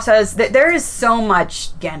 Gandalf says that there is so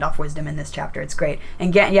much Gandalf wisdom in this chapter. It's great.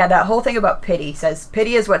 And that whole thing about pity says,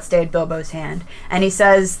 pity is what stayed Bilbo's hand. And he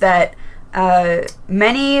says that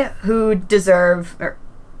many who deserve to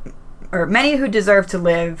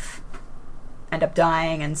live end up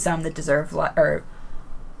dying, and some that deserve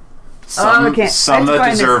some that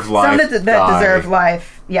deserve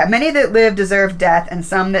life. Yeah, many that live deserve death, and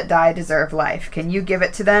some that die deserve life. Can you give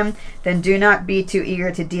it to them? Then do not be too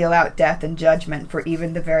eager to deal out death and judgment, for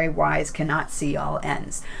even the very wise cannot see all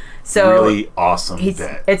ends. So really awesome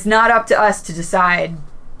bit. It's not up to us to decide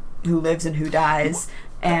who lives and who dies,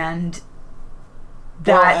 and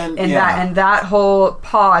that whole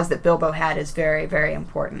pause that Bilbo had is very, very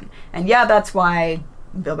important. And that's why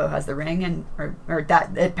Bilbo has the ring, and or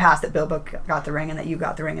that it passed that Bilbo got the ring and that you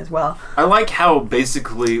got the ring as well. I like how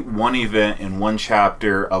basically one event in one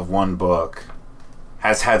chapter of one book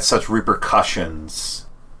has had such repercussions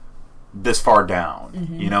this far down.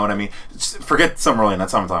 Mm-hmm. You know what I mean? Forget Silmarillion,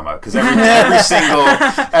 that's what I'm talking about. Because every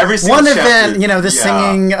single one chapter, event,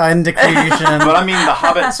 singing into creation. But I mean, The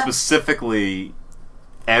Hobbit specifically,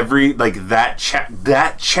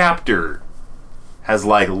 that chapter has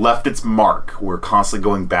left its mark. We're constantly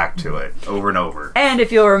going back to it over and over. And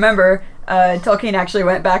if you'll remember, Tolkien actually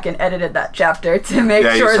went back and edited that chapter to make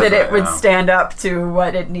sure that it would stand up to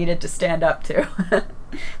what it needed to stand up to.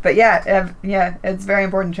 But it's a very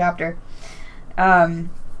important chapter.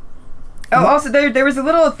 Also there was a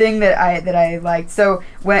little thing that I liked. So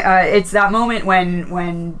when it's that moment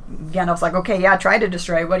when Gandalf's like, okay, try to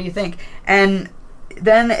destroy. What do you think? And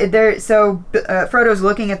then Frodo's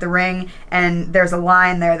looking at the ring, and there's a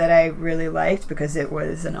line there that I really liked because it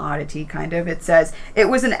was an oddity kind of. It says, "It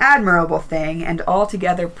was an admirable thing and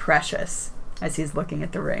altogether precious," as he's looking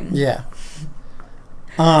at the ring. Yeah.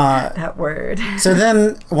 That word. So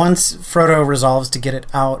then, once Frodo resolves to get it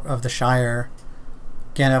out of the Shire,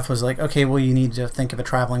 Gandalf was like, okay, well, you need to think of a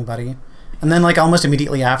traveling buddy. And then, almost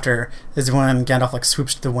immediately after is when Gandalf,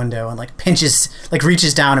 swoops to the window and,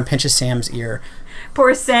 reaches down and pinches Sam's ear.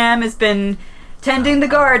 Poor Sam has been tending the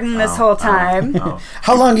garden this whole time.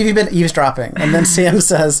 How long have you been eavesdropping? And then Sam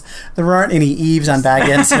says, there aren't any eaves on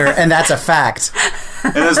Baggins, and that's a fact.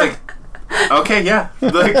 And it's like, okay, yeah.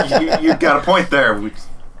 You got a point there.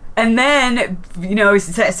 And then,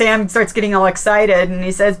 Sam starts getting all excited, and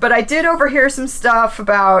he says, but I did overhear some stuff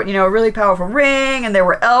about, a really powerful ring, and there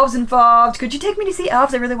were elves involved. Could you take me to see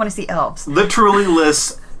elves? I really want to see elves. Literally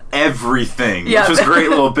lists everything, yep. which was a great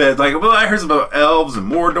little bit. Like, well, I heard about elves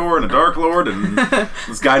and Mordor and a Dark Lord and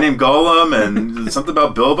this guy named Gollum and something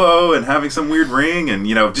about Bilbo and having some weird ring and,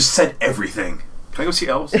 just said everything. Can I go see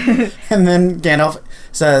elves? And then Gandalf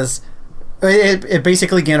says... It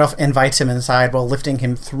basically Gandalf invites him inside while lifting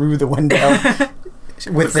him through the window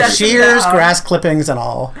with the shears, grass clippings, and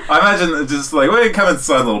all. I imagine just like, wait, come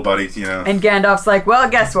inside, little buddy, And Gandalf's like, well,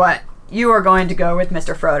 guess what? You are going to go with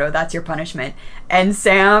Mr. Frodo. That's your punishment. And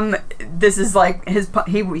Sam, this is like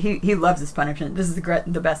he loves this punishment. This is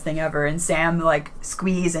the best thing ever. And Sam like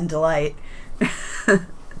squeeze in delight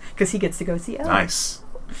because he gets to go see elves.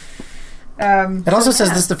 Nice. It also says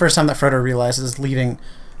this is the first time that Frodo realizes leaving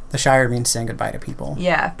the Shire means saying goodbye to people.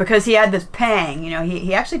 Yeah, because he had this pang.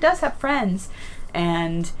 He actually does have friends,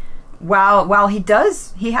 and while he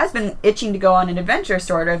has been itching to go on an adventure,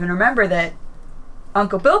 sort of. And remember that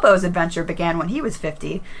Uncle Bilbo's adventure began when he was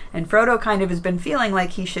 50, and Frodo kind of has been feeling like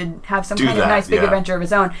he should have some kind of nice big adventure of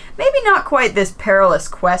his own. Maybe not quite this perilous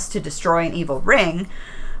quest to destroy an evil ring,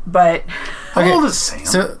 but how old is Sam?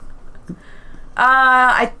 So,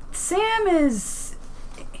 Sam is.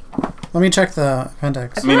 Let me check the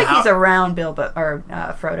appendix. I feel like he's around Bilbo or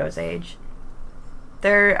Frodo's age.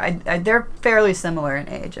 They're fairly similar in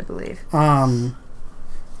age, I believe.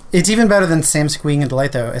 It's even better than Sam squealing in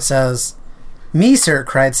delight, though. It says, "Me, sir,"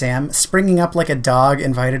 cried Sam, springing up like a dog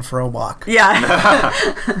invited for a walk. Yeah.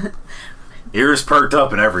 Ears perked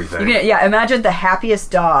up and everything. Imagine the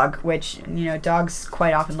happiest dog, which, dogs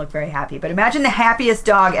quite often look very happy. But imagine the happiest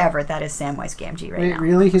dog ever. That is Samwise Gamgee right now.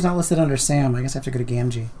 Really? He's not listed under Sam. I guess I have to go to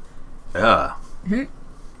Gamgee. Yeah.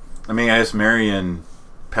 Mm-hmm. I mean, I guess Mary and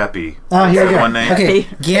Peppy. Oh, here we go. One name? Okay,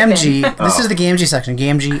 Gamgee. This is the Gamgee section.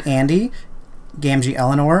 Gamgee Andy, Gamgee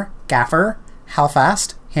Eleanor, Gaffer,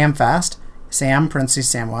 Halfast, Hamfast, Sam,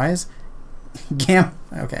 Princess Samwise,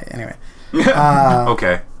 Okay, anyway.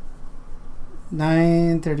 Okay.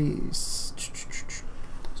 930.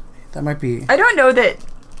 That might be. I don't know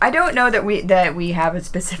that we have a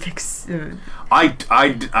specific.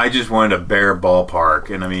 I just wanted a bare ballpark,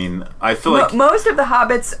 and I mean, I feel like most of the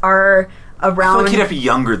hobbits are around. I feel like he'd have to be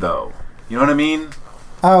younger, though. You know what I mean?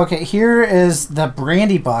 Oh, okay. Here is the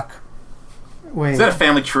Brandy Buck. Wait, is that a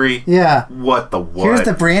family tree? Yeah. What? Here's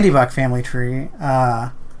the Brandy Buck family tree.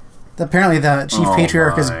 Apparently, the chief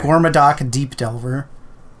patriarch is Gormadoc Deep Delver.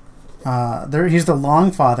 Here's the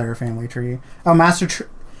Longfather family tree. Oh,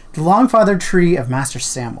 the Longfather tree of Master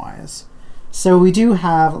Samwise. So we do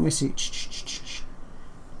have. Let me see.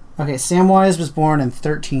 Okay, Samwise was born in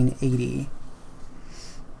 1380.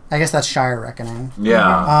 I guess that's Shire reckoning.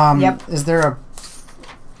 Yeah. Yep. Is there a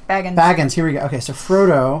Baggins? Baggins. Here we go. Okay, so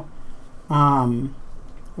Frodo.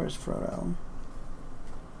 Where's Frodo?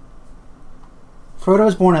 Frodo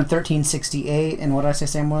was born in 1368, and what did I say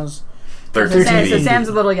Sam was? 1380. So Sam's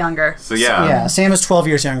a little younger. So yeah. Yeah, Sam is 12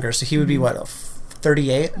 years younger, so he would be what,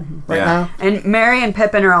 38 right now? And Merry and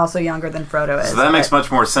Pippin are also younger than Frodo is. So that makes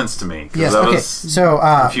much more sense to me. Yes, I okay. was So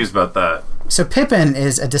confused about that. So Pippin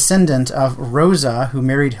is a descendant of Rosa, who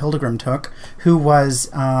married Hildegrimtook, who was,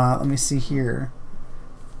 let me see here,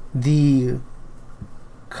 the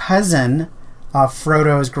cousin of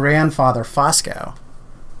Frodo's grandfather, Fosco.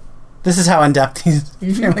 This is how in-depth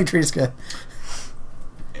these family trees get.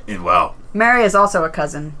 Wow. Merry is also a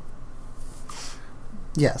cousin.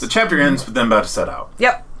 Yes. The chapter ends with them about to set out.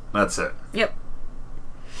 Yep. That's it. Yep.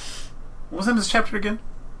 What was in this chapter again?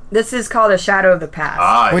 This is called A Shadow of the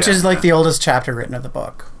Past. Which is like the oldest chapter written of the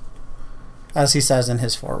book, as he says in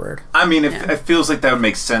his foreword. I mean, it feels like that would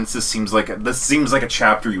make sense. This seems like a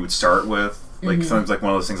chapter you would start with. Like sometimes like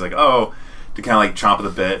one of those things like, to kind of like chomp at the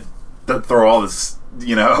bit, throw all this,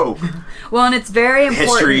 Well, and it's very important.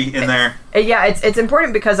 History in there. Yeah, it's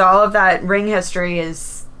important because all of that ring history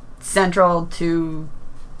is central to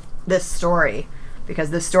this story.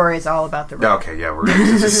 Because this story is all about the ring. Okay, yeah, we're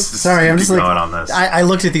just sorry, I'm just like on this. I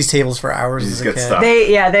looked at these tables for hours as a good kid. stuff.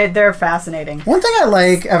 They're fascinating. One thing I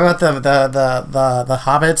like about the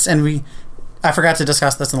hobbits, and I forgot to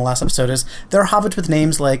discuss this in the last episode, is there are hobbits with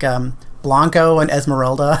names like Blanco and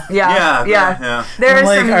Esmeralda. Yeah. There's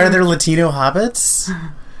like, are there Latino hobbits?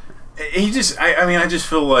 I just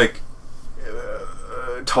feel like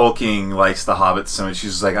Tolkien likes the hobbits so much.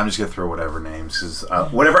 She's like, I'm just gonna throw whatever names, because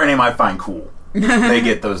whatever name I find cool, they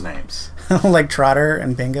get those names. Like Trotter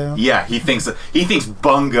and Bingo. Yeah, he thinks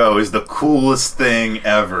Bungo is the coolest thing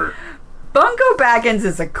ever. Bungo Baggins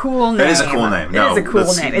is a cool name. That is a cool name. It is a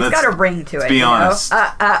cool name. It's got a ring to it. Be honest.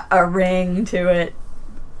 A ring to it.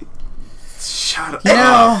 Shut up. You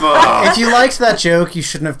know, if you liked that joke, you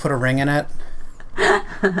shouldn't have put a ring in it.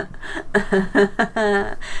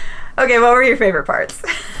 Okay, what were your favorite parts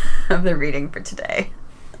of the reading for today?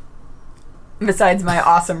 Besides my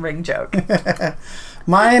awesome ring joke.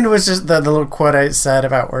 Mine was just the little quote I said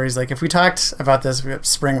about where he's like, if we talked about this,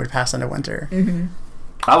 spring would pass into winter. Mm-hmm.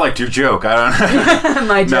 I liked your joke. I don't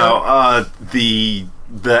My joke. No, the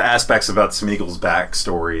aspects about Smeagol's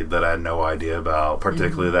backstory that I had no idea about,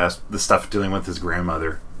 particularly the stuff dealing with his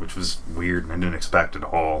grandmother, which was weird and I didn't expect at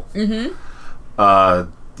all. Mm-hmm.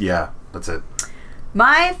 Yeah, that's it.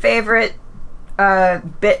 My favorite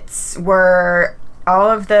bits were all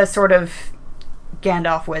of the sort of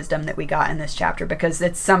Gandalf wisdom that we got in this chapter, because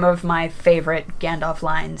it's some of my favorite Gandalf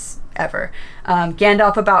lines ever.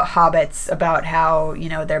 Gandalf about hobbits, about how, you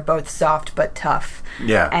know, they're both soft but tough.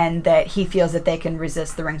 Yeah. And that he feels that they can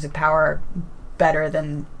resist the rings of power better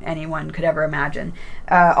than anyone could ever imagine.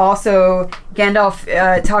 Also,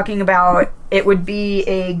 Gandalf talking about it would be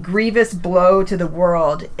a grievous blow to the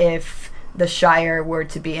world if the Shire were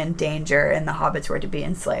to be in danger and the hobbits were to be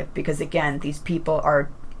enslaved, because again, these people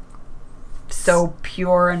are so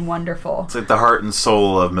pure and wonderful. It's like the heart and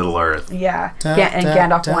soul of Middle Earth. Yeah. And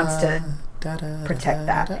Gandalf wants to protect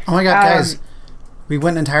that. Oh my god, guys. We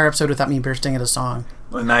went an entire episode without me bursting into song.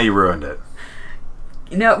 Well, now you ruined it.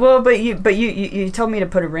 No, well, but you told me to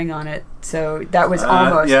put a ring on it, so that was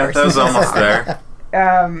almost. Yeah, that was almost there.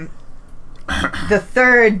 The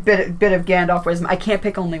third bit of Gandalf wisdom. I can't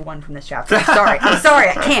pick only one from this chapter. I'm sorry,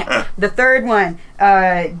 I can't. The third one,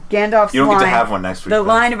 Gandalf's line. You don't get to have one next week. The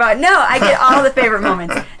line about I get all the favorite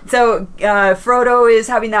moments. So Frodo is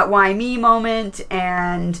having that why me moment,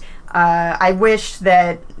 and I wish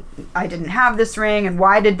that I didn't have this ring, and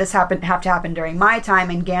why did this have to happen during my time?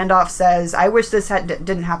 And Gandalf says, I wish this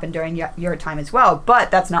didn't happen during your time as well,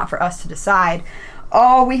 but that's not for us to decide.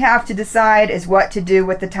 All we have to decide is what to do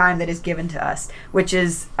with the time that is given to us, which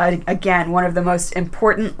is, again, one of the most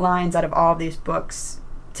important lines out of all of these books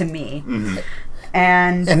to me. Mm-hmm.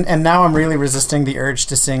 And now I'm really resisting the urge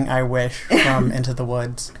to sing I Wish from Into the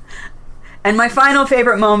Woods. And my final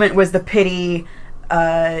favorite moment was the pity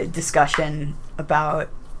discussion about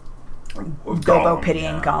Bilbo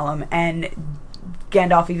pitying Gollum, and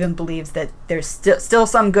Gandalf even believes that there's still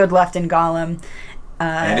some good left in Gollum.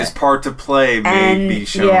 And his part to play may be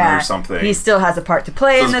shown or something. He still has a part to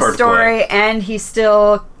play in this story, and he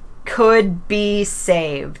still could be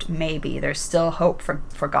saved, maybe. There's still hope for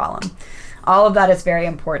Gollum. All of that is very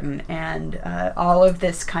important, and all of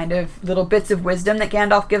this kind of little bits of wisdom that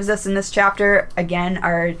Gandalf gives us in this chapter, again,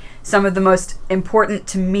 are some of the most important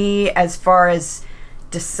to me as far as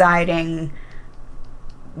deciding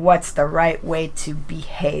what's the right way to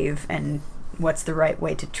behave and what's the right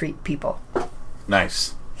way to treat people.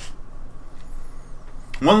 Nice.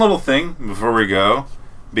 One little thing before we go,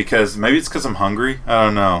 because maybe it's because I'm hungry. I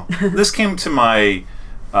don't know. This came to me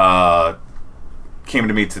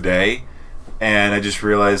today, and I just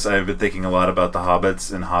realized I've been thinking a lot about the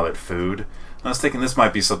hobbits and hobbit food. I was thinking this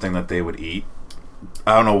might be something that they would eat.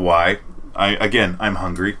 I don't know why. I'm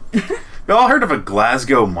hungry. You all heard of a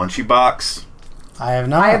Glasgow Munchie Box? I have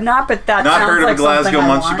not. I have not, but that not sounds heard like of a Glasgow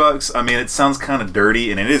something I Munchie want. Box. I mean, it sounds kind of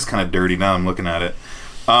dirty, and it is kind of dirty now I'm looking at it.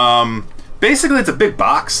 Basically, it's a big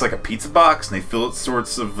box, like a pizza box, and they fill it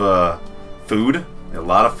sorts of food, a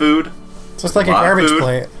lot of food. So it's like a garbage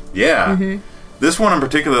plate. Yeah. Mm-hmm. This one in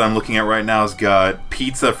particular that I'm looking at right now has got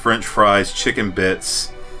pizza, French fries, chicken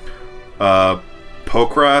bits,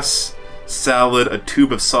 pokras, salad, a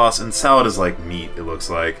tube of sauce, and salad is like meat, it looks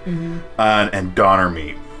like, and Donner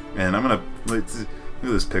meat. And I'm gonna look at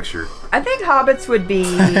this picture. I think hobbits would be.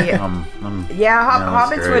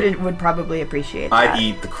 Hobbits would probably appreciate that. I'd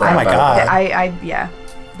eat the crap my out God. of it.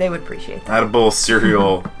 They would appreciate that. I had a bowl of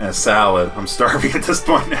cereal and a salad. I'm starving at this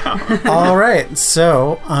point now. All right.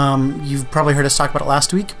 So you've probably heard us talk about it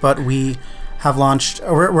last week, but we have launched,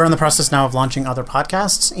 we're in the process now of launching other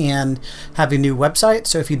podcasts and have a new website.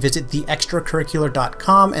 So if you'd visit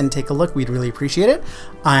theextracurricular.com and take a look, we'd really appreciate it.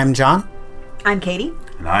 I'm John. I'm Katie.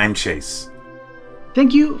 And I'm Chase.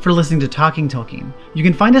 Thank you for listening to Talking Tolkien. You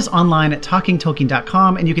can find us online at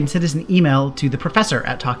talkingtolkien.com, and you can send us an email to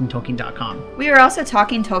theprofessor@talkingtolkien.com. We are also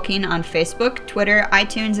Talking Tolkien on Facebook, Twitter,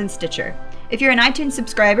 iTunes, and Stitcher. If you're an iTunes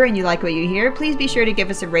subscriber and you like what you hear, please be sure to give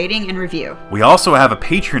us a rating and review. We also have a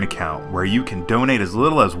Patreon account where you can donate as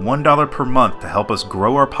little as $1 per month to help us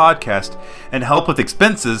grow our podcast and help with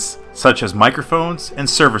expenses such as microphones and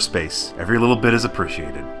server space. Every little bit is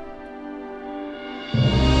appreciated.